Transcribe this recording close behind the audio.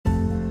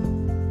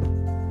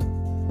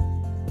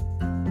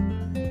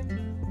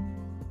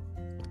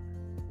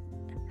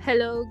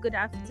Hello, good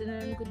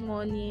afternoon, good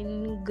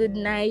morning, good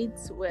night,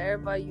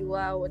 wherever you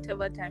are,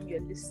 whatever time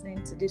you're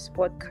listening to this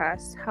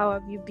podcast. How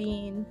have you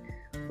been?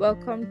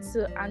 Welcome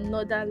to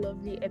another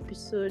lovely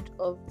episode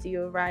of the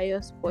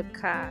Orias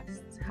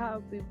podcast. How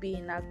have we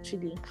been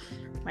actually?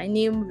 My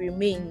name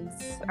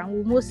remains and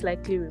will most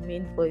likely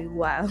remain for a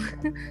while.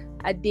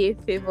 Ade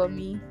Favor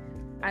Me.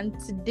 And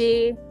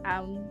today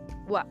I'm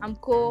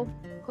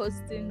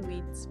co-hosting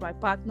with my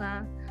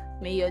partner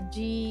Mayor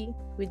G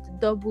with the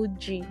double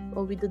G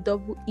or with the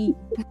double E.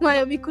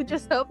 Mayomi could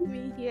just help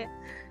me here.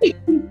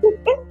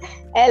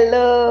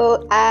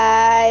 Hello,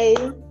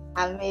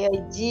 I'm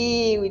Mayor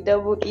G with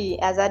double E,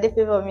 as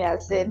Adefe for me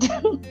has said.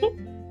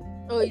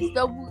 Oh, it's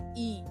double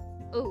E.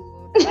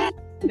 Oh,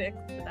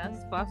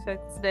 that's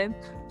perfect then.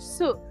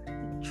 So,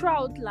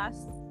 throughout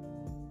last,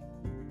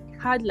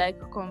 had like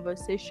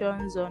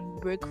conversations on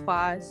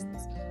breakfast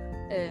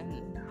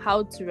and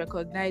how to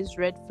recognize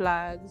red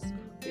flags.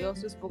 We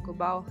also spoke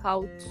about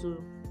how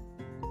to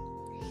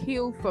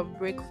heal from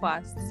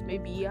breakfasts,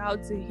 maybe how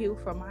to heal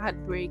from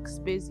heartbreaks,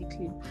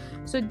 basically.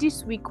 So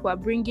this week we're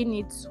bringing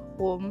it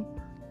home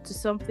to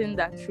something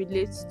that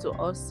relates to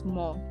us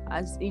more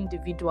as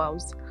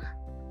individuals.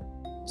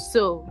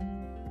 So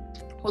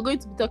we're going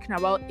to be talking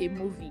about a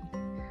movie,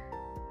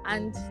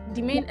 and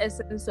the main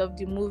essence of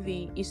the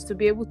movie is to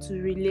be able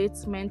to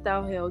relate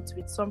mental health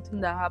with something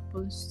that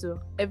happens to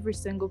every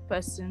single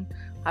person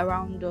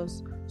around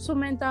us. So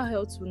mental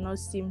health will not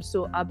seem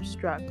so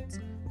abstract.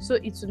 So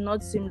it will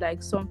not seem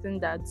like something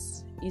that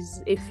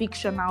is a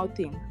fictional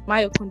thing.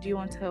 Mayokun, do you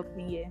want to help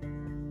me here?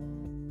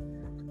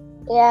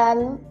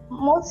 Yeah,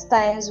 most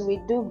times we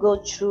do go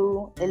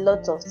through a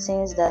lot of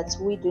things that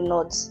we do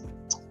not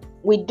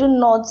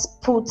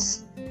put,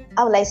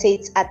 how will I say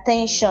it,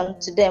 attention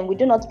to them. We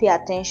do not pay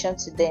attention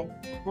to them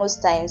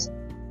most times.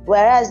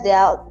 Whereas there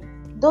are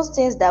those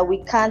things that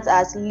we can't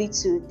as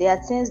little. There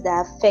are things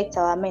that affect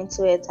our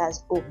mental health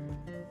as whole.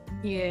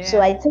 Yeah.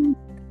 So I think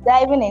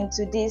diving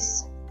into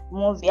this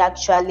movie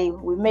actually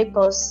will make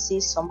us see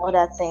some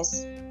other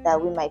things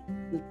that we might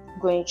be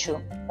going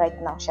through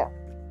right now. Sure.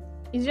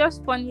 It's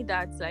just funny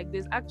that like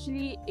there's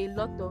actually a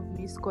lot of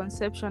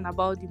misconception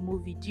about the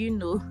movie. Do you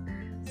know?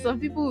 Some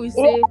people will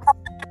say,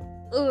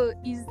 "Oh,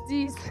 is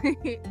this,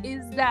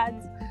 is that?"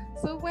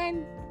 So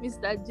when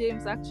Mr.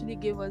 James actually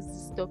gave us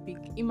this topic,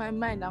 in my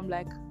mind, I'm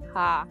like,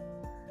 "Ha,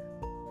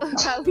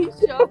 are we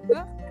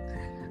sure?"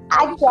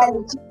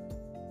 Actually,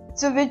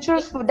 to be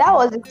truthful, that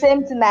was the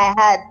same thing I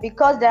had,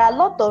 because there are a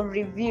lot of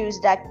reviews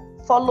that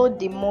followed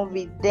the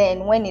movie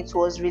then when it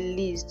was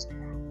released,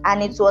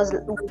 and it was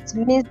with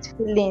mixed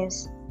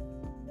feelings.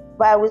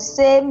 But I would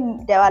say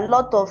there are a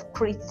lot of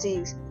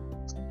critics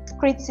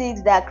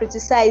that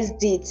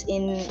criticized it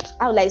in,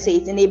 how will I say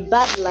it, in a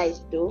bad light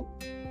though.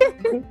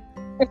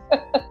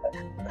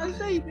 I'm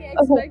so you didn't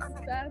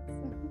expect that.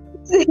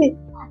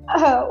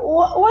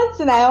 One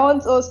thing I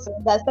want us to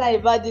understand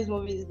about this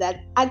movie is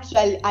that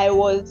actually I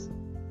was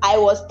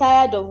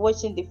tired of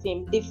watching the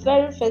film. The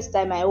very first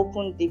time I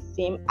opened the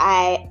film,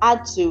 I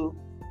had to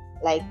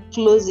like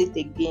close it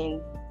again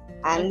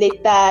and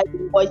later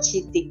watch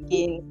it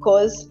again,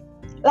 because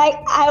like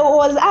I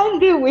was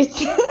angry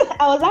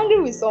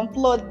with some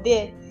plot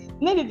there.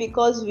 Maybe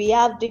because we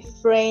have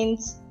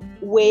different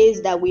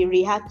ways that we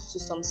react to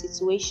some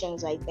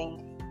situations, I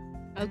think.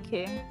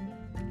 Okay.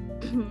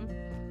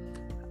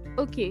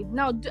 Okay,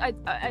 now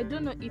I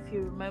don't know if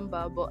you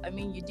remember, but I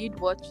mean you did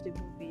watch the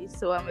movie,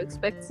 so I'm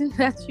expecting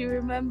that you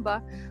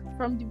remember.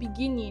 From the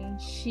beginning,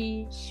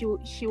 she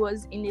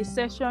was in a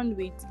session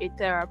with a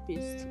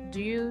therapist.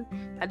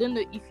 I don't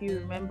know if you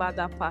remember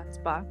that part,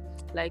 but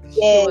like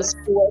Yes,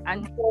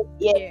 and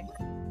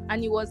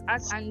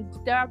the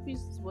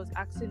therapist was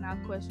asking her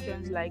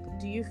questions like,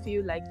 do you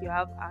feel like you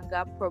have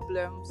anger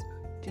problems?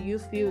 Do you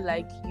feel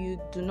like you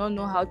do not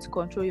know how to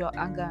control your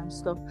anger and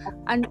stuff?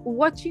 And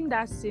watching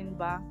that scene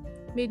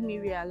made me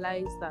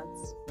realize that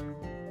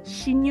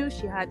she knew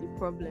she had a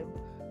problem.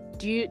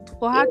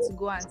 For her to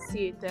go and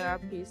see a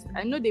therapist,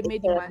 I know they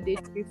made it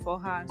mandatory for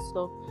her and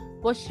stuff,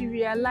 but she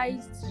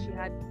realized she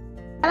had.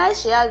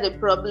 She has a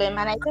problem,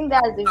 and I think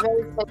that's the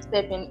very first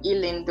step in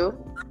healing, though.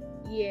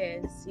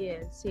 Yes.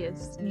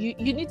 You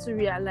need to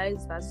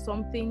realize that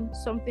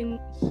something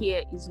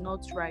here is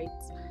not right.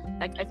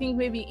 Like I think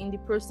maybe in the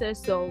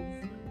process of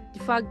the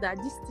fact that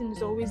this thing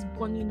is always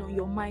burning on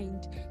your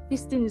mind,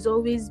 this thing is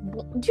always.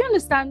 Do you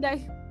understand that?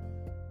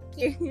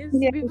 Yes.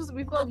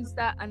 Before we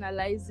start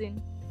analyzing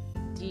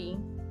the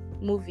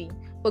movie,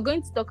 we're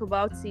going to talk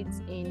about it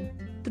in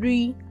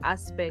 3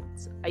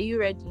 aspects. Are you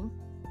ready?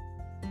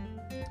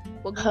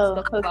 We're going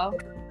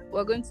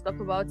to talk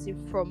about it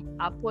from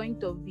our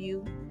point of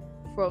view,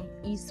 from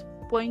his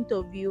point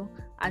of view,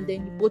 and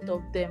then both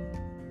of them.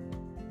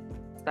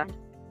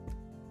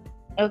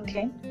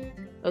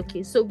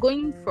 Okay, so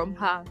going from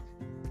her,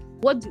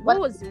 what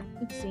was the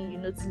thing you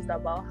noticed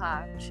about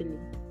her actually?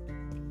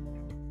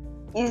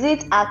 Is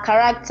it a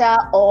character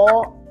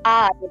or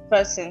her as a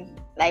person?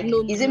 Like,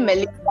 is it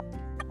Melinda?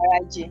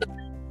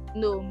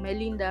 No,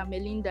 Melinda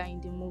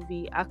in the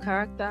movie. A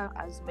character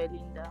as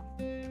Melinda.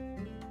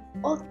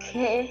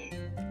 Okay.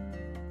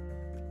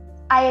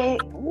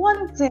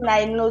 One thing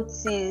I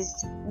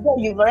noticed, well,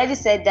 you've already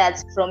said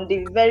that from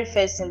the very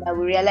first thing that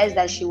we realized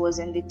that she was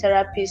in the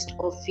therapist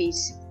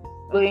office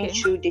going Okay.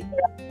 through the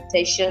therapy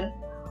session.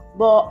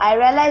 But I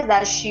realized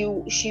that she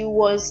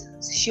was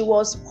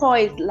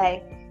spoiled,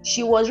 like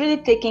she was really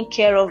taken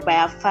care of by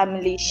her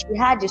family. She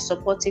had a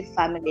supportive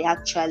family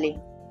actually.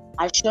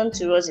 As shown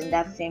to us in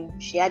that film,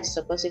 she had a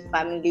supportive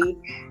family,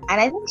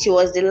 and I think she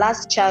was the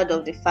last child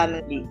of the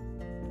family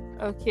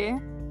Okay.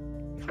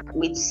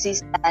 with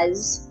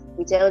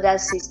elder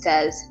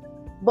sisters.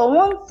 But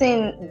one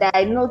thing that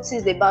I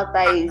noticed about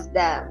her is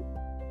that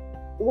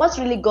what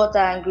really got her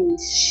angry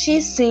is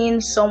she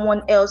seeing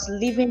someone else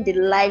living the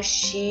life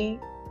she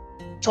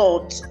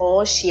thought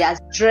or she has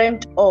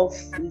dreamt of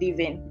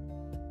living.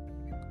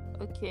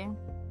 Okay.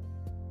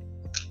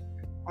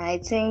 I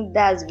think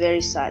that's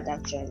very sad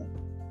actually.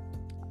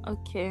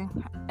 Okay.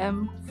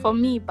 For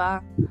me,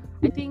 I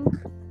think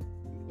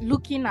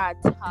looking at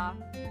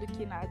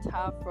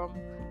her from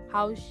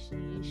how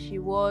she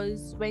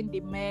was when they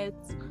met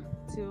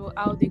to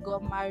how they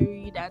got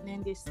married and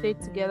then they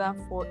stayed together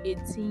for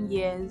 18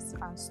 years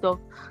and stuff.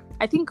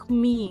 I think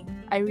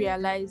I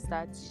realized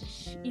that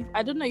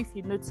I don't know if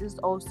you noticed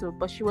also,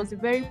 but she was a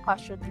very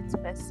passionate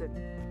person.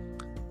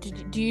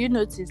 Do you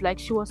notice? Like,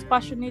 she was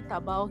passionate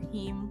about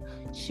him.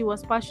 She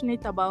was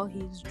passionate about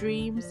his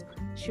dreams.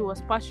 She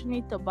was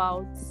passionate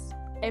about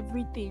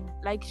everything.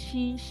 Like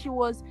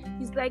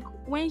it's like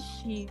when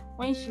she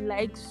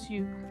likes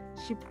you,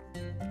 she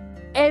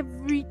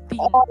everything.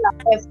 All her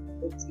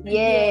efforts.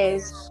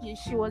 Yes.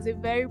 She was a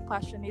very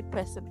passionate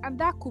person, and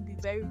that could be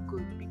very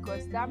good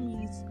because that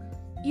means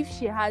if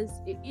she has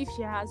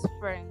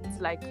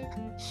friends, like,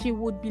 she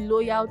would be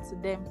loyal to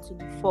them to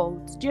the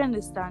fault. Do you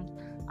understand?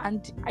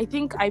 And I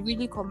think I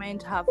really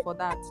commend her for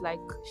that. Like,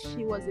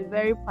 she was a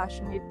very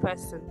passionate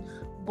person,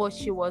 but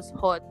she was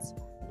hot.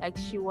 Like,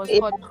 she was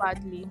hot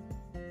badly.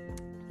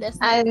 Let's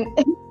not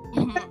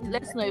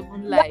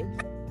even lie.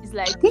 It's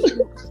like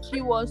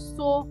she was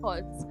so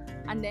hot.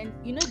 And then,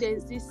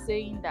 there's this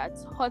saying that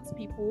hot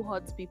people.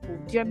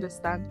 Do you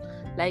understand?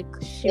 Like,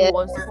 she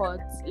was hot.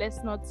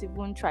 Let's not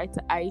even try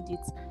to hide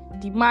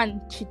it. The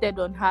man cheated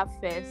on her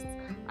first.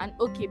 And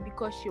okay,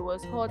 because she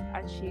was hot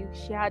and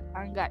she had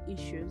anger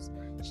issues,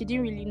 she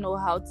didn't really know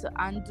how to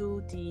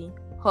handle the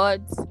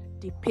hurt,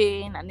 the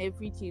pain and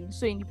everything.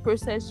 So in the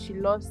process, she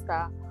lost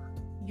her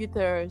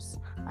uterus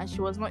and she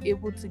was not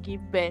able to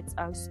give birth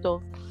and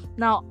stuff.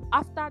 Now,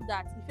 after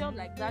that, it felt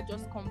like that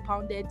just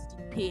compounded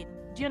the pain.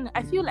 Do you know?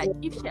 I feel like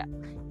if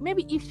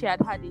she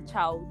had had a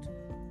child,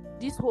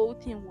 this whole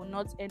thing would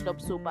not end up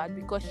so bad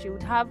because she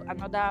would have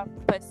another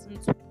person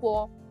to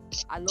pour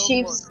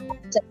along on.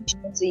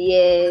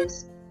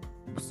 Yes.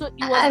 So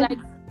it was like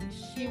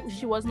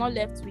she was not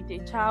left with a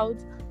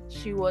child.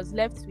 She was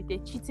left with a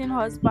cheating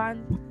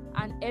husband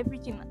and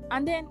everything.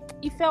 And then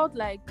it felt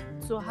like,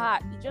 to her,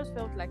 it just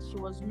felt like she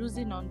was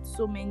losing on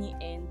so many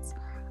ends.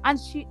 And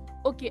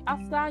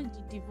after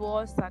the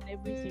divorce and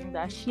everything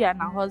that she and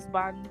her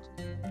husband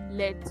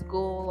let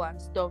go and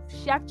stuff,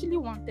 she actually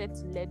wanted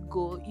to let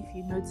go, if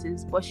you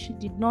notice, but she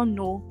did not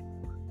know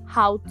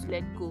how to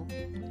let go.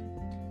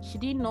 She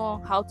didn't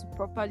know how to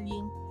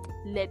properly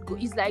let go.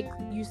 It's like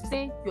you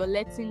say you're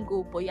letting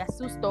go, but you're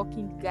still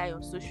stalking the guy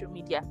on social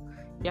media.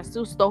 You're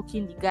still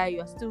stalking the guy.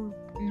 You're still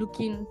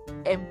looking,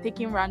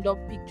 taking random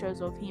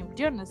pictures of him.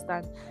 Do you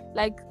understand?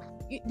 Like,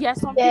 there are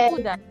some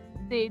people that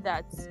say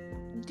that.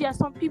 There are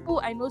some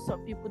people, I know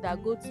some people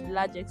that go to the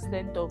large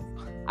extent of,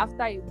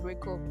 after a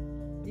breakup,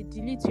 they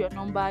delete your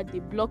number, they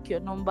block your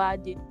number,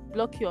 they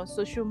block your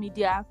social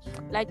media.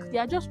 Like, they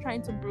are just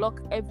trying to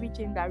block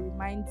everything that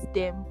reminds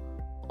them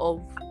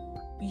of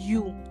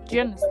you. Do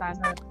you understand?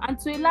 And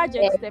to a large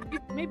extent,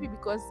 maybe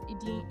because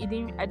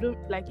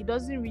it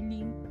doesn't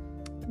really,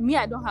 me,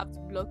 I don't have to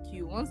block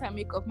you. Once I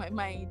make up my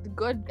mind,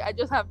 God, I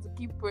just have to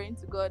keep praying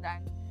to God.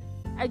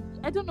 And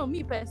I don't know,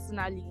 me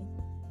personally,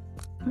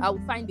 I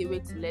will find a way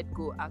to let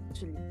go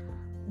actually.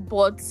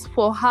 But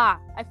for her,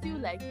 I feel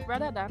like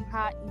rather than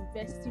her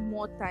investing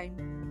more time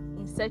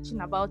in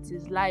searching about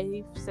his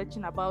life,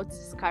 searching about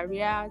his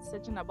career,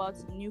 searching about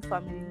his new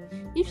family,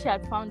 if she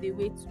had found a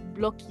way to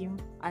block him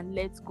and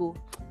let go,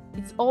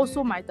 it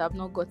also might have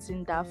not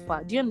gotten that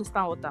far. Do you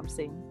understand what I'm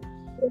saying?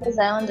 Yes,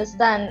 I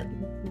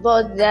understand.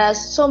 But there are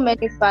so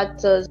many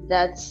factors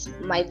that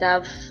might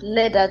have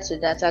led her to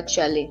that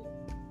actually.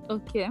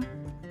 Okay.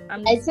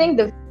 I think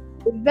the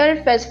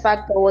very first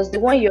factor was the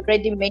one you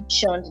already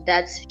mentioned,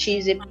 that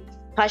she's a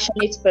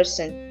passionate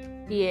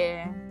person.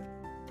 Yeah.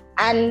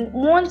 And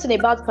one thing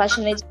about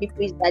passionate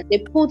people is that they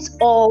put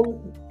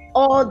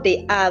all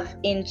they have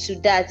into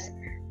that.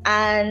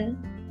 And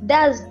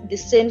that's the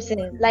same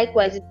thing.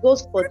 Likewise, it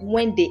goes for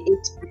when they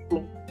hate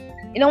people.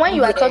 When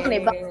you are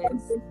talking about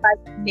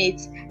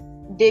passionate,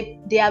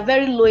 they are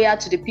very loyal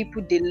to the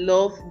people they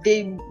love.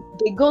 They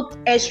go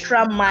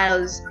extra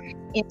miles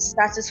in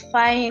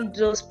satisfying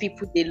those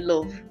people they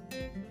love.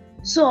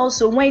 So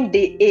also when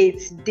they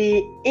hate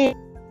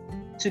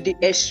to the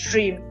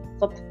extreme.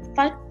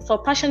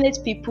 for passionate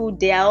people,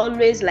 they are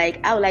always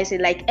like, how will I say,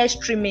 like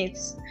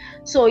extremists.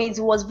 So it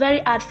was very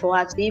hard for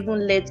her to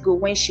even let go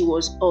when she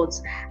was hurt,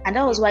 and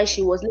that was why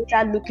she was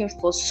later looking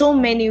for so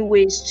many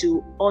ways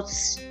to hurt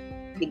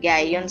the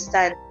guy. You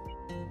understand?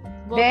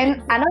 But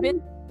Then another.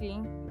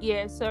 basically,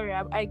 yeah, sorry,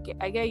 I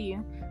get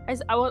you.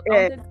 I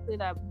wanted to say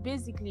that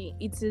basically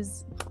it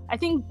is, I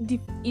think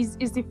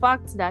is the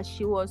fact that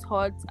she was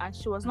hurt and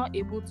she was not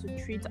able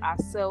to treat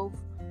herself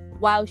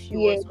while she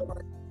was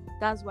hurt.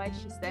 That's why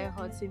she started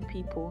hurting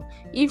people.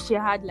 If she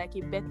had like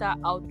a better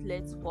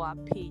outlet for her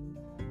pain,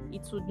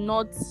 it would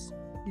not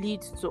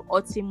lead to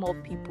hurting more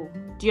people.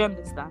 Do you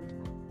understand?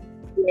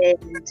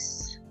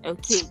 Yes.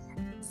 Okay.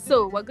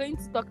 So we're going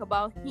to talk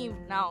about him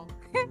now.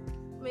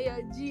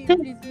 Mayor G,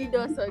 please lead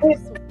us on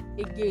this one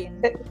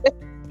again.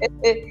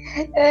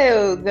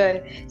 Oh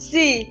God.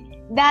 See,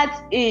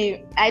 that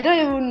I don't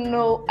even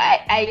know.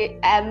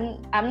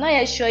 I'm not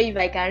yet sure if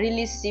I can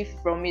really see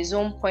from his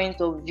own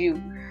point of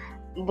view,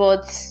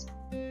 but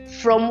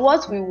from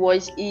what we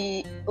watched,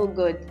 he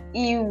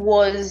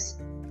was.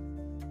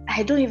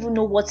 I don't even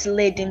know what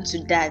led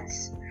into that.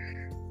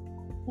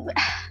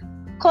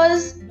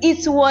 Cause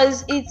it's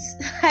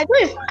I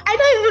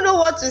don't even know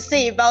what to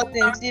say about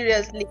him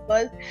seriously.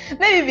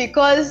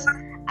 Because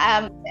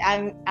I'm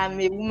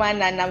a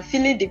woman and I'm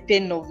feeling the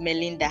pain of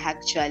Melinda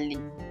actually.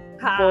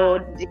 For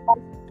the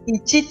fact he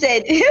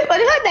cheated, for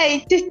the fact that he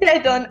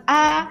cheated on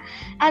her,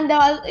 and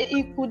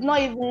he could not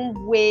even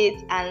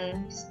wait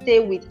and stay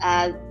with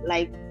her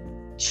like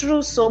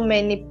through so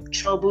many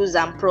troubles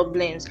and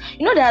problems.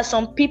 You know, there are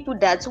some people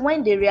that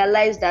when they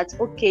realize that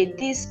okay,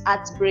 this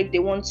heartbreak they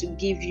want to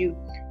give you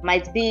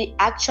might be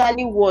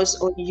actually worse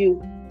on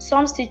you,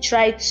 some still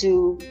try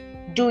to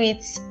do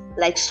it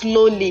like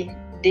slowly.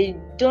 They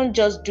don't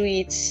just do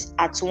it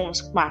at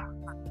once.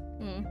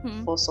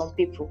 For some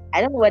people,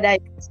 I don't know whether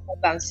it's what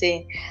I'm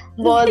saying,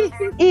 but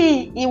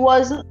he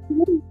was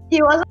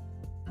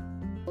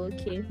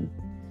okay.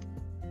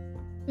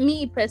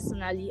 Me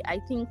personally, I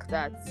think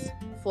that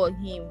for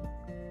him,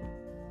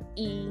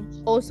 he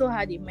also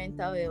had a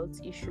mental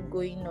health issue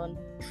going on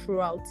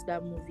throughout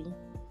that movie.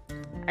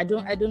 I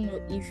don't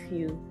know if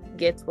you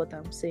get what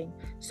I'm saying.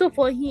 So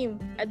for him,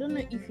 I don't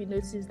know if you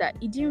noticed that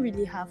he didn't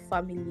really have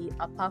family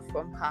apart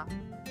from her.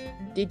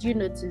 Did you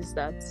notice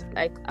that?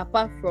 Like,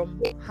 apart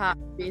from her,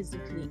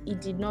 basically, he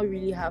did not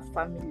really have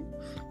family.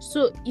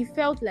 So he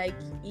felt like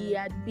he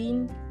had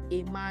been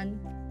a man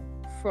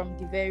from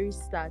the very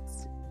start.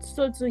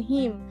 So to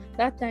him,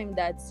 that time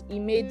that he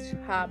made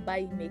her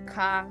buy him a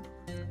car,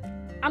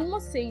 I'm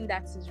not saying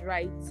that is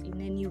right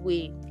in any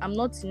way. I'm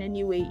not in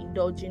any way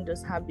indulging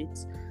those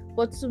habits.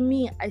 But to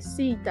me, I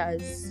see it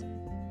as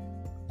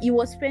he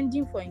was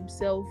fending for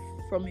himself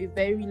from a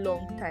very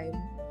long time.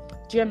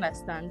 Do you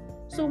understand?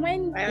 So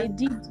when they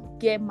did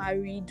get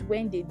married,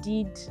 when they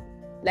did,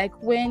 like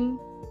when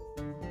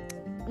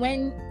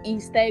he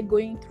started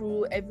going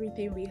through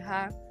everything with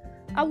her,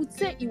 I would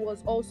say he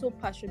was also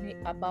passionate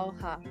about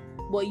her,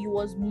 but he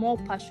was more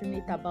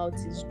passionate about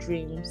his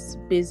dreams,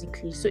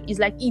 basically. So it's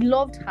like he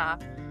loved her,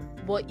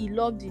 but he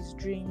loved his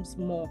dreams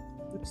more.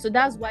 So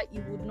that's why he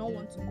would not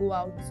want to go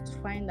out to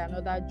find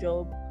another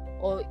job,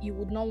 or he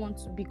would not want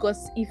to,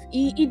 because if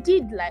he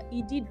did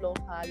love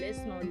her, let's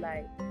not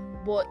lie,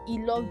 but he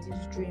loved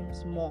his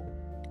dreams more.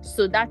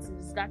 So that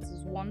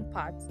is one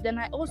part. Then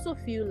I also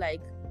feel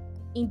like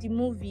in the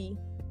movie,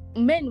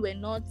 men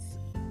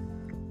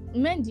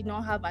did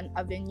not have an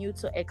avenue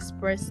to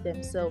express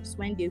themselves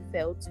when they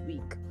felt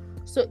weak.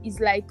 So it's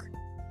like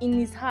in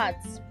his heart,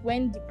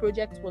 when the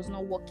project was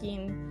not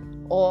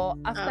working, or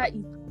after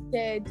he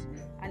said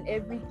and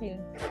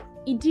everything,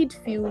 he did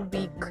feel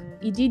weak.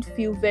 He did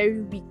feel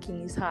very weak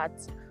in his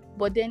heart.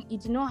 But then he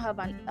did not have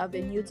an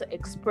avenue to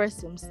express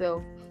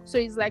himself. So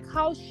it's like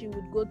how she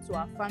would go to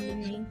her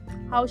family,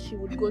 how she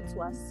would go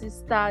to her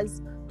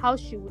sisters, how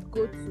she would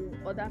go to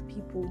other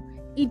people.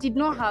 He did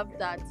not have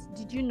that.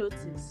 Did you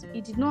notice?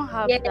 He did not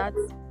have that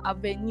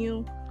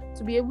avenue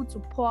to be able to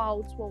pour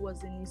out what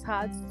was in his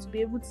heart, to be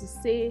able to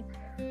say,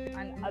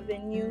 an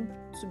avenue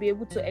to be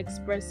able to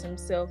express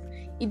himself.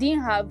 He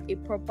didn't have a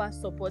proper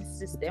support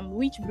system,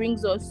 which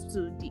brings us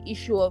to the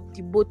issue of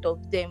the both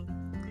of them.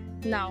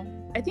 Now,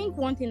 I think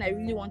one thing I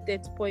really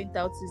wanted to point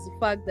out is the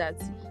fact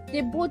that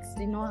they both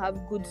did not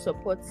have good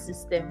support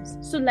systems.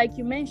 So like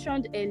you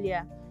mentioned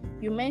earlier,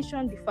 you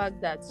mentioned the fact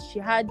that she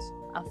had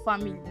a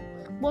family.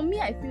 But me,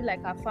 I feel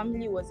like her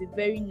family was a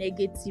very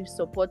negative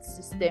support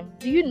system.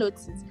 Do you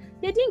notice?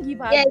 They didn't give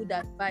her good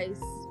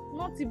advice,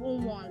 not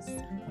even once.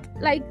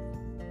 Like,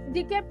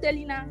 they kept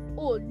telling her,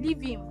 oh,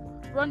 leave him,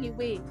 run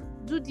away,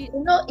 do the...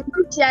 You know,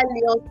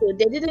 initially also,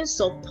 they didn't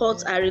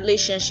support her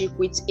relationship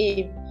with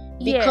him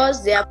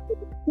because they are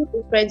two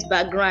different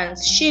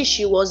backgrounds.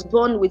 She was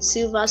born with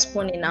silver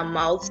spoon in her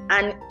mouth,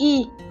 and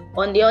he,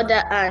 on the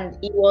other hand,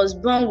 he was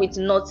born with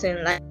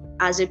nothing, like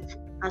as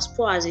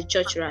poor as a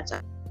church rat.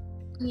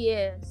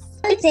 Yes.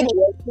 The only thing he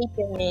was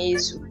thinking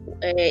is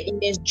in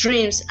his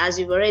dreams, as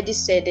you've already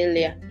said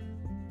earlier.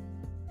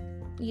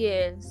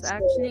 Yes, I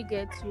actually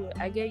get you.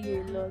 I get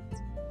you a lot.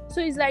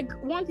 So it's like,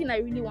 one thing I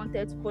really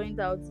wanted to point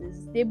out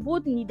is they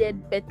both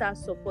needed better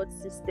support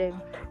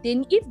system.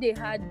 Then if they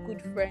had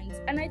good friends,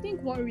 and I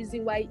think one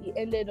reason why he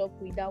ended up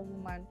with that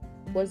woman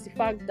was the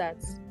fact that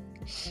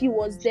she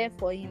was there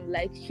for him.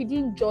 Like, she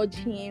didn't judge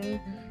him.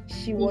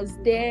 She was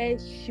there.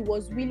 She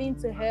was willing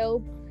to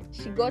help.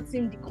 She got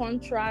him the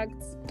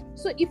contract.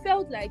 So it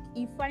felt like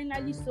he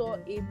finally saw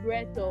a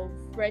breath of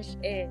fresh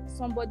air,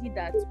 somebody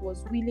that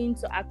was willing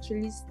to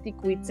actually stick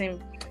with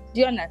him.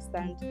 Do you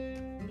understand?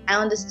 I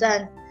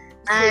understand.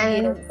 So,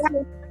 And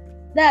yes.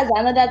 that's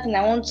another thing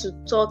I want to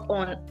talk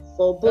on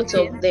for both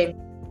of them.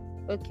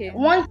 Okay.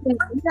 One thing,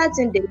 another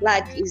thing they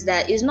lack is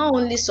that it's not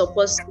only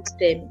support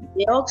system,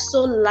 they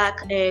also lack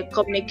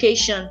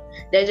communication.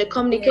 There's a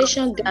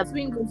communication gap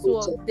between the two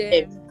of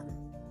them.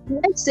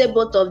 Let's say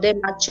both of them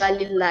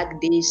actually lack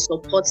the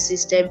support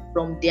system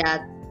from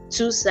their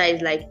two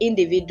sides, like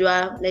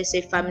individual, let's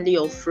say family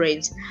or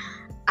friends.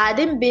 I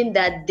didn't mean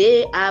that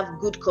they have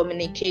good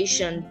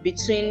communication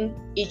between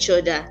each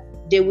other.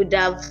 They would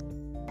have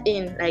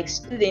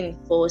stood in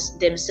for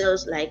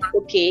themselves, like,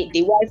 okay,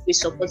 the wife will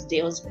support the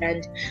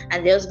husband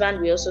and the husband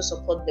will also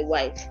support the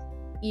wife.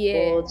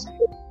 Yeah. But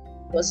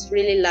it was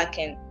really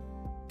lacking.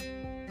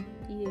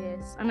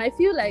 Yes, and I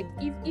feel like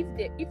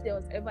if there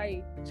was ever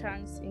a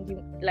chance in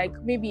the,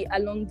 like, maybe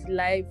along the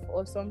life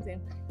or something,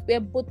 where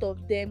both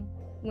of them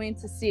went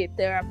to see a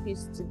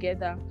therapist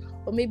together,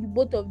 or maybe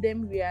both of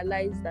them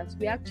realized that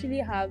we actually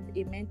have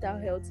a mental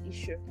health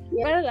issue,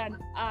 rather than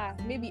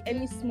maybe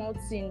any small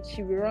thing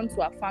she will run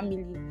to her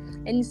family,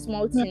 any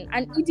small thing,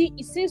 and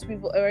since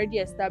we've already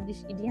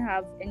established he didn't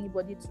have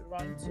anybody to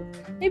run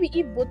to, maybe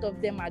if both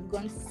of them had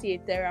gone to see a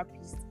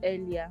therapist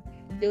earlier,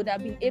 they would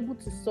have been able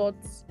to sort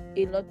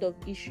a lot of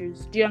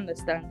issues. Do you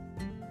understand?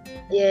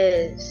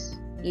 Yes.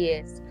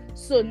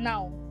 So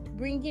now,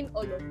 bringing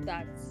all of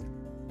that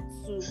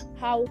to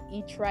how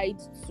he tried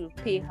to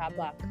pay her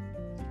back.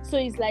 So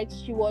it's like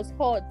she was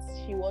hurt,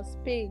 she was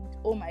pained.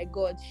 Oh my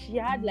God, she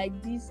had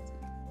like this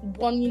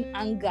burning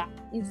anger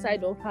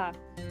inside of her,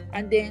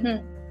 and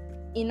then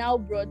he now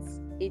brought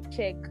a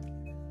check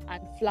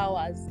and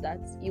flowers that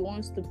he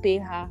wants to pay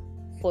her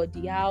for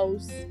the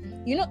house.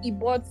 He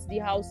bought the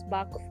house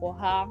back for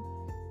her.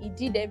 He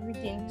did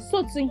everything.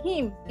 So to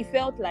him, it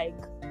felt like,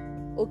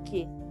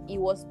 okay, he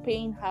was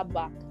paying her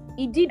back.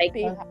 He did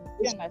pay her.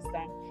 You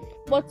understand?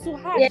 But to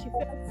her,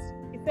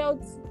 she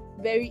felt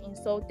very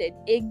insulted.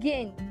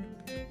 Again,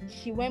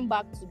 she went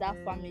back to that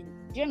family.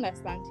 Do you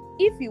understand?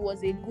 If it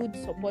was a good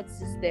support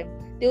system,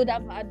 they would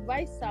have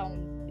advised her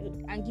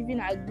and given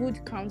her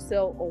good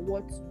counsel on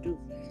what to do.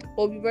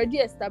 But we've already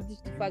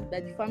established the fact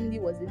that the family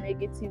was a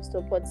negative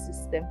support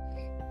system.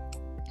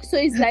 So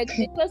it's like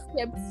they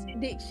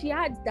just she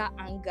had that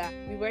anger.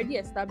 We've already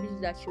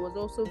established that she was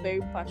also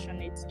very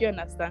passionate. Do you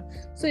understand?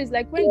 So it's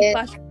like when the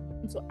passion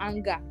turned to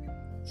anger,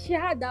 she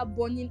had that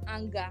burning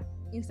anger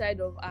inside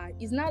of her.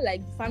 It's not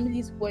like the family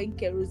is pouring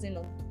kerosene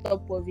on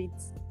top of it.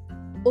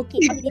 Okay,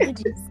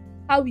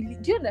 how will you do this?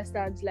 Do you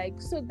understand?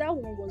 Like, so that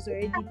one was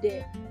already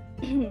there.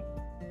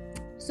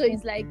 So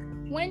it's like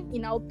when he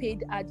now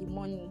paid her the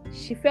money,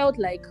 she felt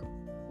like,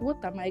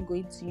 what am I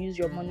going to use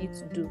your money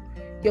to do?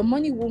 Your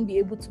money won't be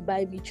able to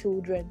buy me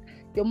children.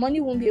 Your money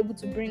won't be able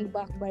to bring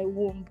back my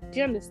womb. Do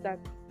you understand?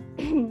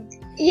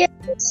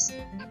 Yes.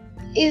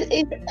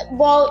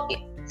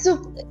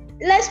 So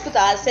let's put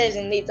ourselves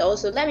in it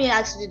also. Let me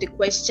ask you the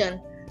question.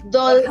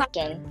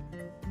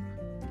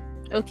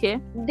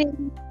 Okay.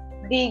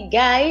 The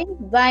guy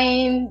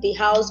buying the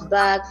house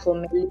back for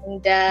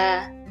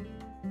Melinda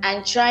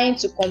and trying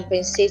to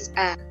compensate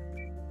her,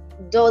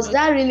 does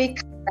that really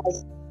count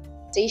as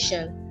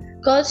compensation?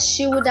 Because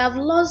she would have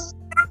lost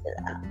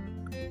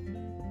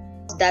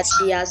that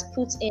she has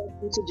put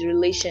into the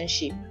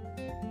relationship.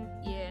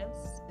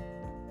 Yes.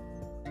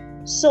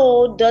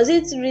 So does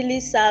it really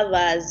serve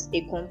as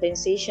a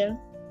compensation?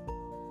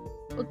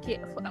 Okay,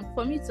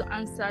 for me to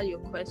answer your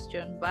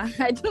question, but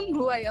I don't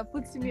know why you're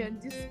putting me on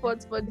this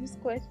spot for this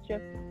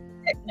question.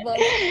 But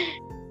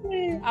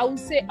I would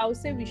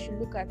say we should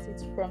look at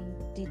it from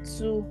the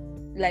two,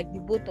 like the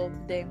both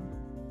of them.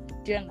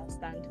 Do you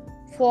understand?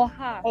 For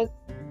her,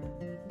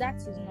 that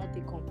is not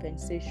a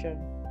compensation.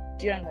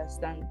 Do you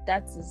understand?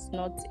 That is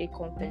not a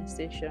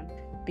compensation,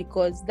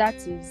 because that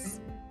is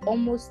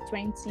almost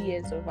 20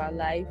 years of her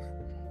life.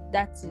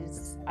 That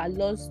is a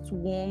lost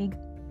womb.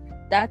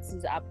 That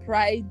is her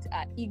pride,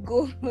 her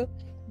ego. Do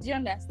you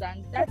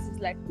understand? That is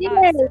like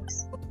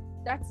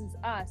that is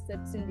her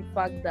accepting the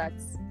fact that,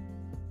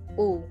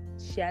 oh,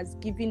 she has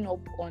given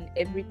up on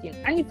everything.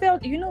 And it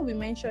felt, we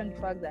mentioned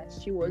the fact that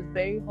she was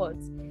very hot.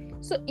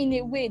 So in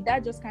a way,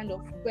 that just kind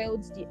of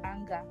quelled the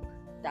anger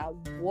that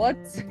what?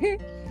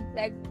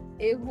 Like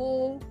a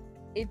whole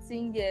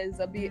 18 years,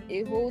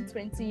 a whole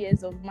 20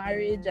 years of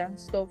marriage and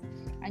stuff,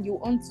 and you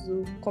want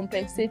to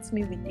compensate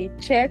me with a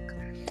check?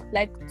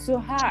 Like, to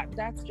her,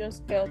 that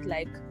just felt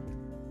like,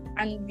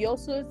 and we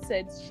also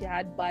said she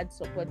had bad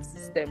support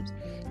systems.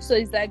 So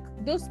it's like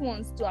those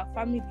ones to her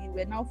family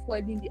were now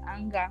fueling the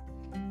anger.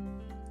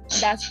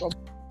 That's from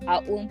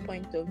our own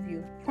point of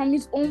view. From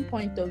his own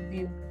point of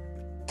view,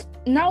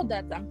 now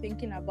that I'm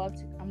thinking about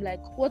it, I'm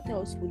like, what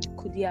else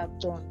could he have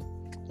done?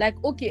 Like,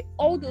 okay,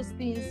 all those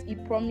things he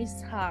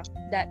promised her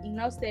that he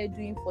now started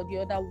doing for the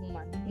other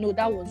woman. No,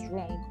 that was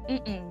wrong.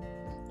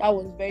 That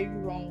was very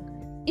wrong.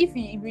 If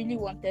he really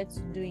wanted to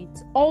do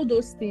it, all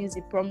those things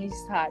he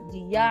promised her, the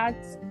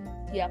yachts,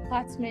 the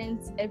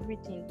apartments,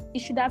 everything, he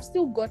should have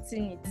still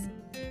gotten it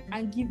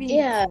and given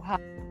it to her.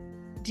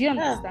 Do you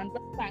understand?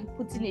 Rather than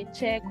putting a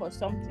check or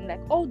something, like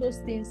all those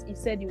things he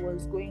said he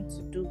was going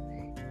to do,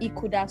 he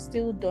could have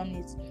still done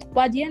it.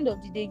 But at the end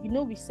of the day,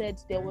 we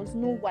said there was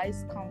no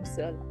wise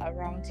counsel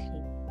around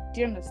him.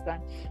 Do you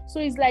understand? So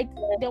it's like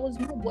there was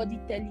nobody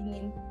telling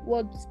him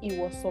what he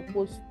was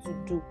supposed to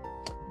do.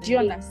 Do you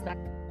understand?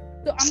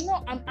 So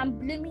I'm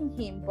blaming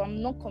him, but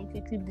I'm not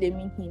completely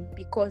blaming him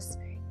because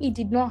he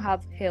did not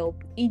have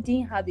help. He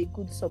didn't have a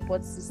good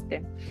support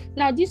system.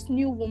 Now, this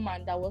new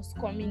woman that was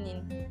coming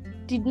in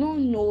did not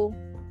know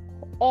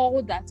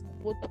all that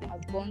both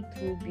have gone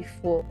through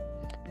before.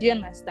 Do you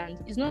understand?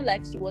 It's not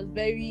like she was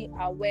very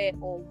aware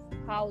of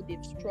how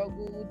they've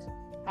struggled.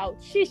 How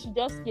she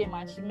just came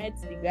and she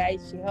met the guy.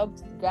 She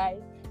helped the guy.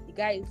 The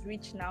guy is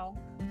rich now.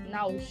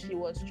 Now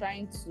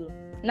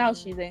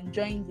she's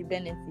enjoying the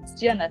benefits.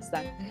 Do you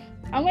understand?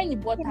 And when he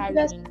bought her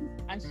ring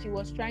and she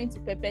was trying to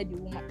pepper the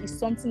woman, it's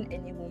something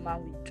any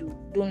woman will do.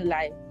 Don't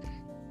lie.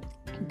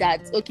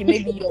 That, okay,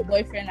 maybe your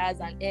boyfriend has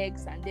an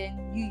ex and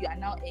then you are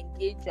now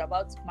engaged, you're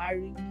about to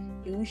marry.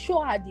 You will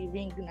show her the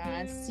ring now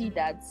and see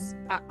that,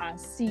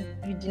 see,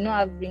 you do not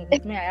have ring.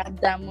 With me, I have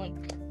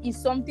diamond.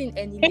 It's something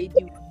any lady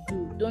would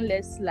do. Don't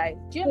let's lie.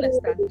 Do you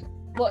understand?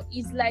 But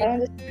it's like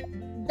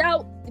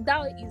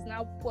that is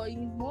now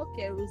pouring more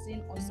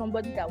kerosene on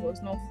somebody that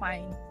was not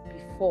fine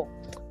before.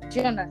 Do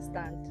you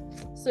understand?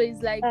 So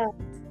it's like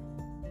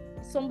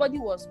somebody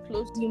was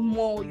close to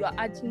more, you're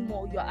adding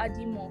more.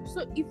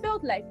 So it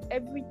felt like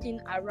everything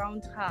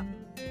around her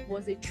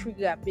was a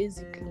trigger,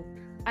 basically.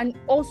 And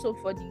also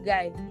for the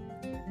guy,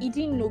 he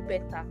didn't know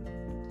better.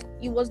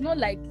 It was not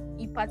like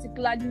he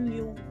particularly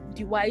knew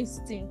the wise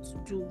thing to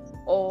do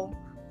or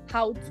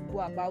how to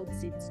go about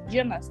it. Do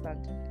you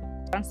understand?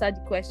 Answer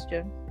the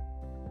question.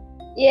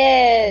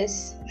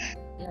 Yes.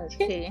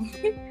 Okay.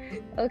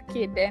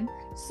 Okay then.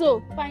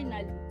 So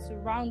finally, to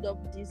round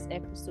up this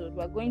episode,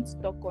 we're going to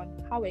talk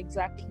on how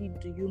exactly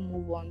do you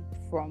move on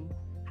from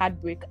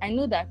heartbreak. I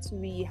know that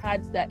we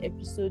had that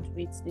episode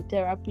with the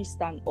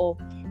therapist and all,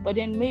 but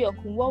then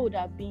Mayokun, what would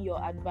have been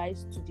your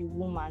advice to the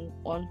woman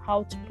on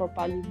how to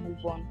properly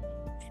move on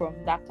from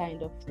that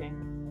kind of thing?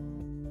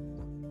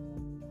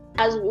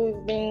 As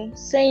we've been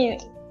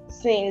saying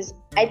since,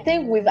 I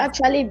think we've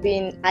actually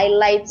been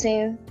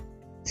highlighting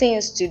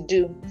things to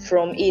do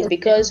from it,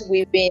 because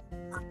we've been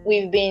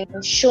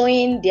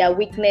showing their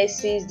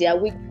weaknesses, their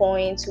weak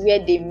points, where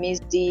they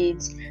missed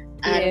it,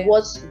 and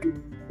what we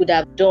could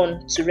have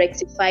done to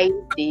rectify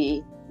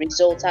the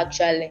result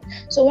actually.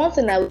 So one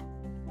thing I would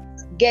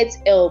get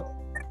help.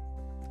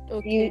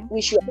 Okay.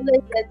 We should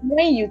always get,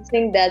 when you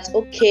think that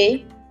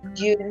okay,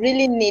 you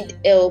really need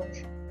help,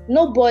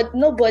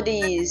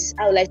 nobody is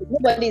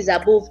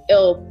above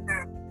help.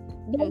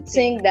 Don't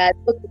think that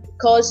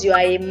because you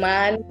are a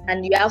man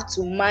and you have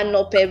to man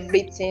up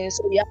everything,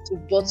 so you have to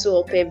bottle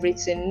up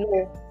everything.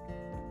 No.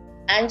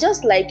 And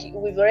just like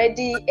we've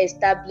already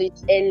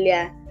established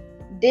earlier,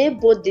 they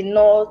both did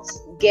not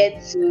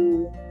get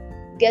to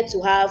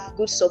have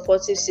good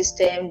supportive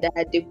system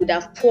that they could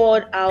have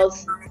poured out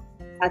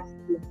at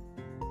you.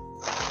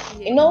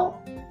 You know,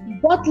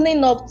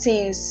 bottling up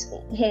things,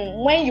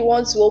 when you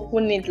want to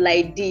open it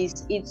like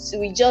this,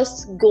 we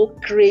just go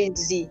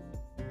crazy.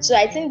 So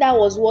I think that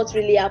was what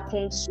really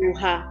happened to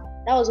her.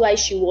 That was why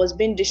she was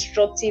being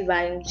destructive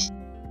and she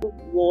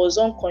was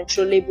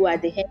uncontrollable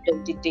at the end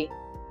of the day.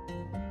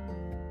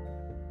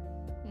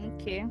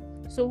 Okay.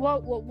 So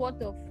what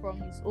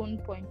from his own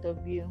point of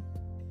view?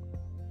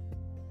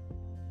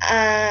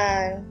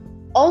 And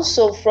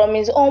also from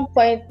his own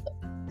point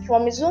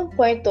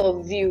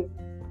of view,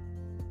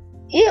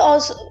 he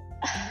also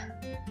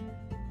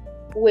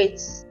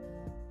wait.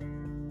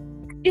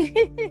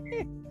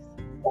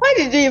 Why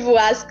did you even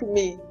ask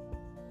me?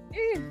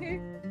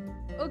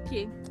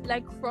 Okay,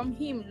 like from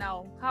him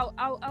now,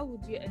 how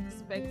would you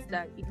expect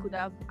that he could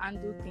have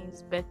handled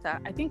things better?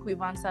 I think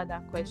we've answered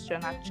that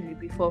question actually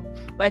before,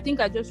 but I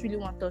think I just really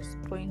want us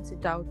to point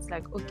it out.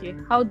 Like, okay,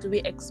 how do we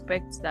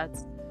expect that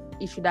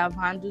he should have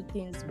handled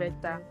things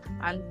better,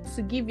 and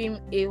to give him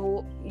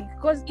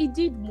because he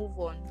did move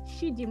on.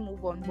 She did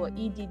move on, but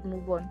he did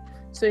move on.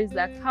 So it's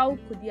like, how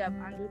could he have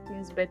handled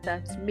things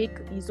better to make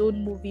his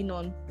own moving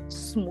on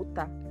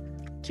smoother?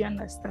 Do you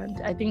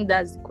understand? I think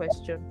that's the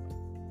question.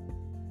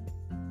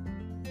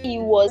 He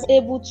was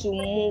able to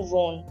move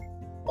on,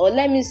 or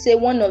let me say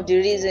one of the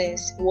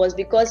reasons was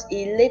because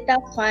he later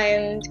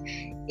found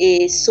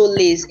a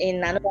solace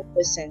in another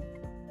person.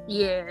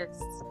 Yes.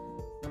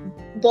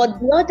 But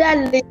the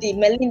other lady,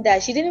 Melinda,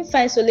 she didn't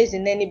find solace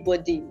in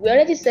anybody. We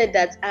already said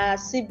that our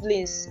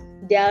siblings,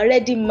 they are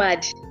already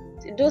mad.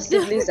 Those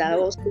siblings are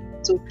also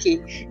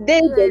okay.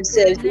 They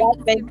themselves, they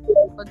have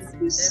mental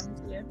issues.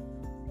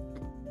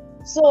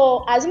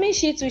 So assuming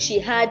she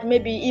had,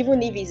 maybe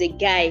even if it's a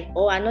guy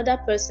or another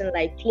person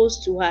like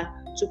close to her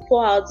to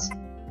pour out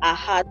her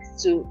heart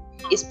to,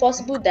 it's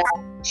possible that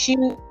she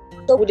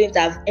wouldn't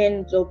have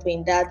ended up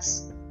in that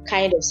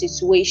kind of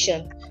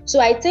situation. So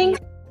I think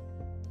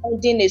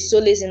finding a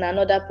solace in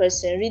another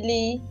person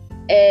really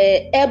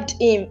helped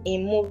him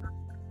in moving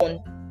on,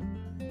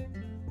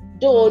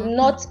 though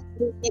not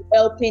really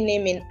helping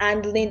him in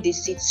handling the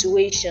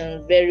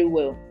situation very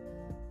well.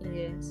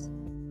 Yes.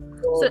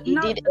 So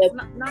now did that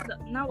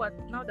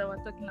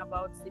we're talking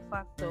about the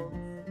fact of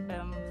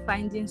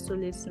finding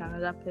solace in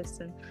another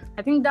person,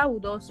 I think that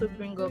would also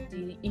bring up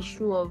the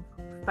issue of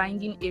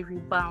finding a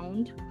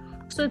rebound.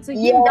 So to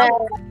him, that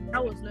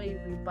was not a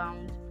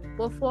rebound,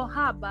 but for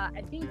her, but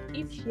I think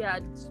if she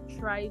had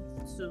tried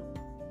to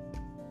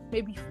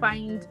maybe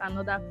find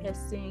another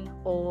person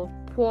or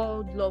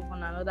pour love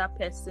on another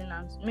person,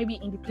 and maybe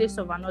in the place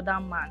of another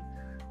man,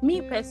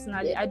 me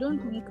personally, I don't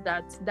think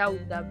that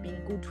would have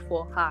been good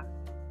for her.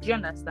 Do you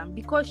understand?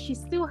 Because she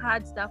still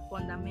had that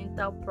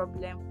fundamental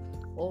problem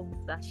of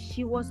that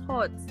she was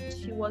hurt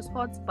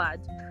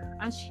bad,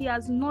 and she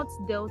has not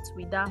dealt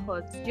with that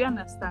hurt. Do you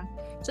understand?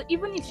 So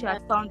even if she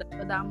had found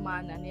another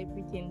man and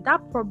everything,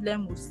 that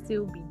problem would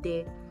still be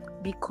there,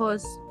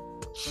 because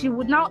she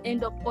would now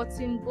end up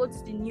hurting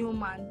both the new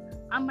man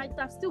and might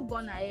have still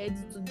gone ahead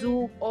to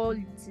do all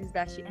it is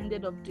that she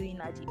ended up doing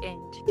at the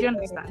end. Do you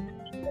understand?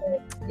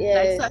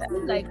 Yes. So I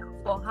feel like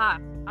for her,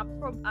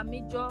 a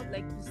major,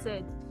 like you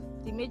said,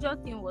 the major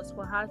thing was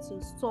for her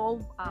to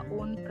solve her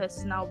own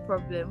personal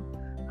problem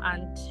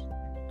and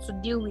to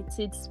deal with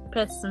it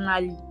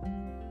personally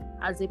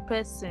as a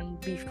person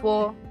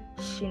before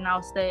she now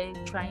started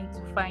trying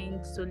to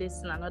find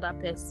solace in another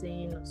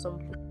person or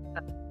something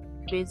like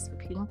that,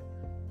 basically.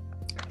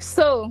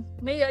 So,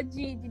 Mayor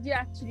G, did you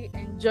actually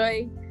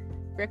enjoy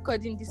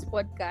recording this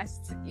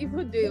podcast,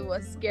 even though it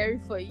was scary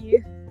for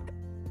you?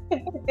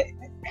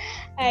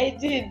 I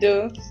did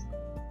though.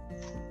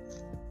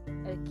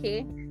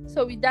 Okay,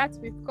 so with that,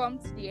 we've come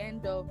to the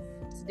end of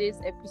today's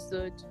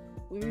episode.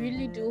 We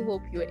really do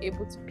hope you're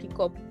able to pick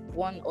up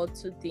one or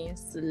two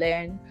things to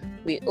learn.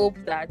 We hope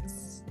that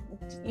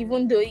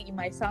even though it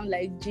might sound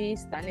like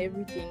gist and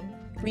everything,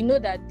 we know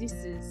that this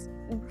is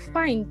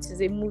fine.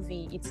 It's a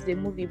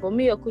movie, but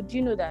Mayor, could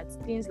you know that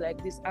things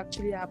like this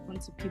actually happen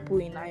to people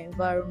in our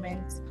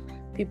environment,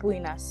 people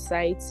in our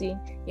society?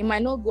 It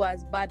might not go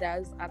as bad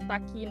as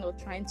attacking or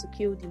trying to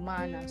kill the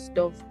man and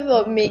stuff.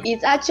 For me,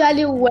 it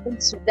actually went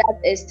to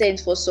that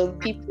extent for some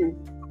people.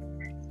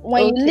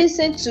 When you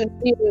listen to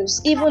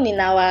news, even in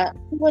our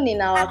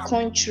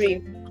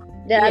country,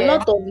 there are a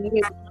lot of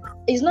news.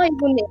 It's not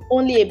even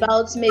only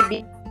about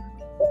maybe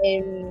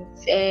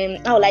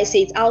how will I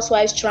say it,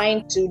 housewives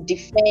trying to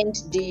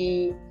defend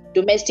the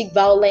domestic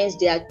violence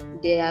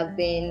they have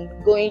been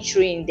going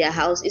through in their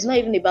house. It's not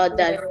even about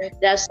that.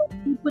 There are some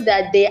people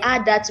that they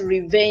had that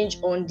revenge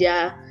on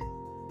their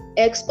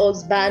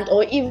ex-husband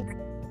or even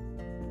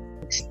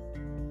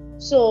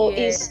so.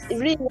 It's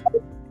really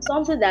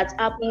something that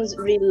happens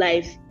real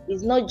life.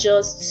 It's not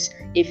just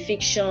a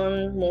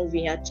fiction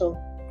movie at all.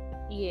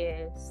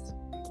 Yes.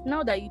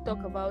 Now that you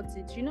talk about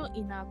it, in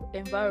our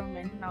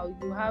environment now,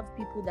 you have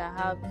people that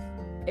have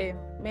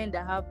men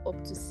that have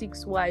up to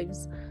 6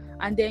 wives,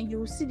 and then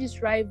you see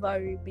this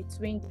rivalry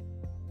between the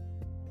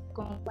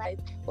second wife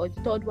or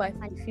the third wife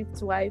and the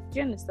 5th wife. Do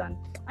you understand?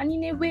 And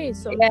in a way,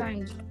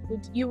 sometimes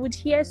you would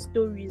hear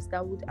stories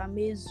that would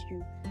amaze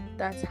you,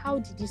 that how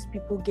did these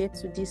people get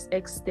to this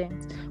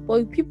extent?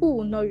 But people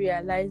will not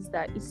realize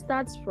that it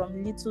starts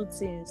from little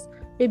things,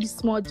 maybe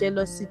small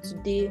jealousy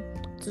today,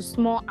 to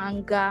small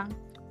anger,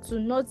 to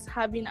not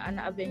having an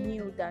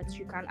avenue that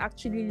you can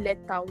actually let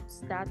out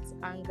that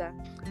anger.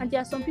 And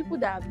there are some people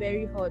that are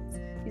very hurt.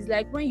 It's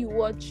like when you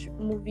watch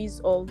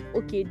movies of,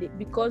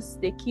 because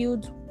they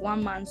killed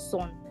one man's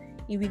son,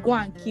 he will go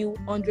and kill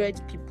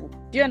 100 people.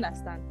 Do you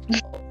understand?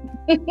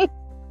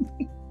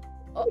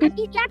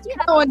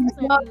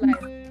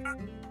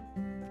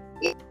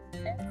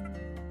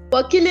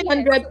 But killing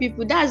 100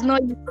 people, that's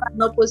not an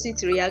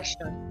opposite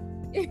reaction.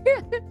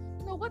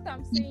 No, what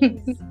I'm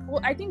saying is,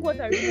 I think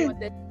what I really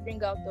wanted to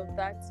bring out of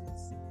that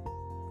is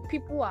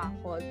people are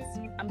hurt,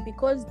 and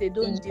because they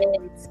don't deal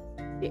with it,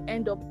 they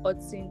end up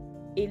hurting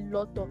a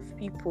lot of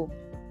people.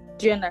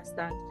 Do you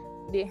understand?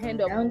 They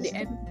end up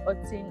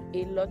hurting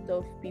a lot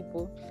of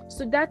people.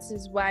 So that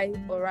is why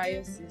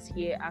Orius is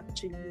here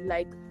actually.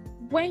 Like,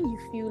 when you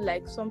feel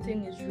like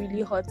something is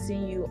really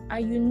hurting you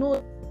and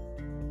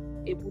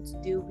able to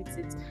deal with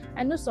it,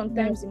 I know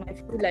sometimes it might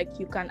feel like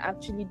you can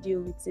actually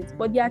deal with it,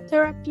 but there are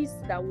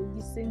therapists that will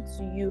listen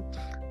to you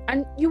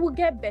and you will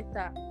get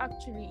better.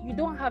 Actually, you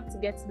don't have to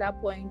get to that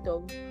point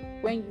of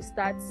when you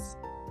start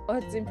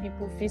hurting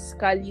people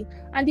physically,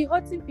 and the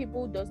hurting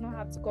people does not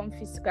have to come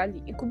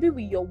physically. It could be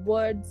with your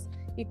words,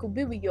 it could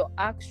be with your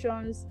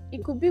actions,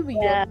 it could be with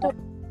your thoughts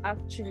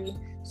actually.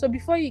 So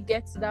before you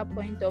get to that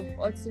point of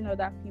hurting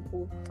other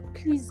people,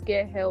 please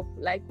get help.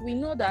 Like, we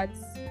know that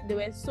there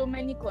were so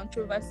many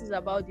controversies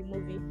about the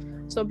movie,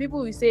 Some people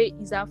will say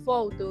it's our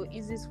fault, or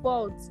it's his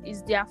fault,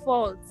 it's their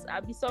fault,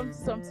 I'll be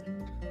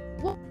something.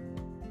 What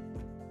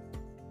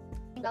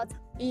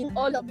in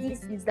all of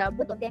this is that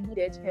both of them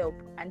needed help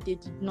and they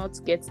did not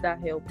get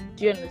that help.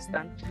 Do you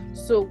understand?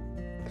 So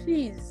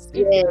please,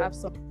 if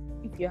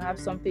you have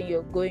something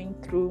you're going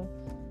through,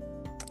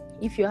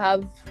 if you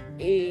have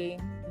a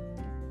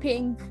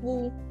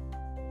painful,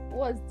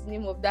 what's the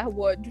name of that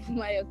word,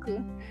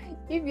 Mayako?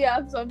 If you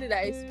have something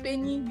that is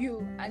paining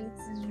you and it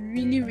is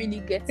really, really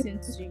getting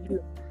to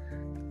you,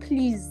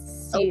 please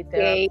see a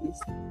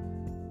therapist.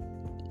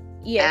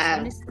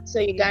 Yes. So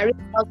you can reach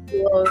out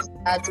to us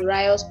at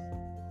Riot's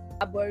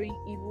harboring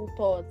evil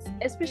thoughts,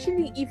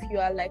 especially if you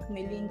are like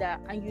Melinda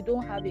and you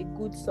don't have a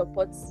good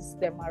support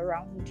system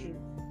around you.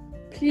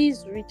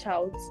 Please reach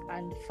out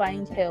and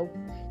find help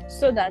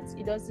so that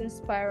it doesn't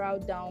spiral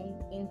down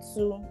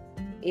into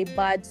a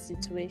bad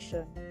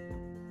situation.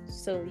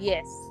 So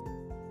yes.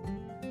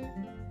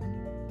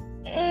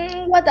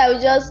 What I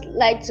would just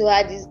like to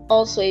add is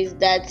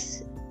that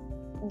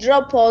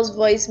drop us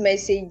voice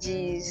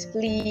messages,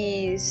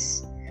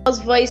 please. Us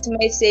voice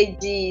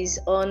messages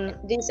on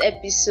this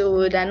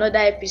episode and other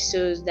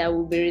episodes that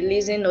we'll be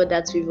releasing or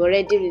that we've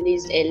already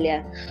released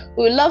earlier.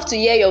 We would love to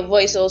hear your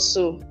voice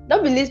also.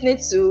 Don't be listening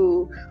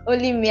to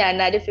only me and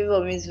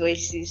Adefevomi's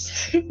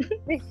voices.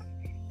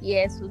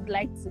 Yes, we'd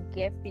like to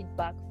get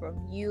feedback from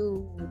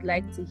you. We'd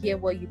like to hear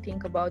what you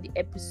think about the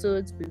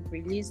episodes we've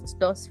released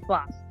thus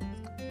far.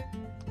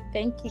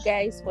 Thank you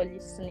guys for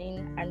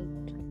listening,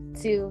 and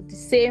till the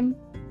same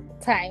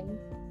time,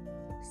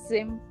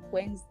 same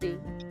Wednesday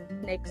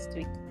next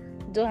week.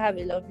 Do have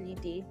a lovely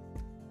day.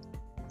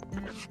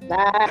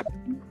 Bye.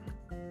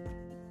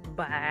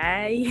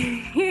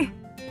 Bye.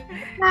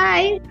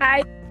 Bye.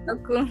 Hi,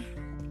 Uncle.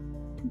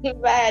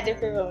 Bye,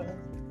 Adefevomi.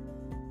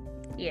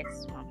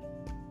 Yes, Mom.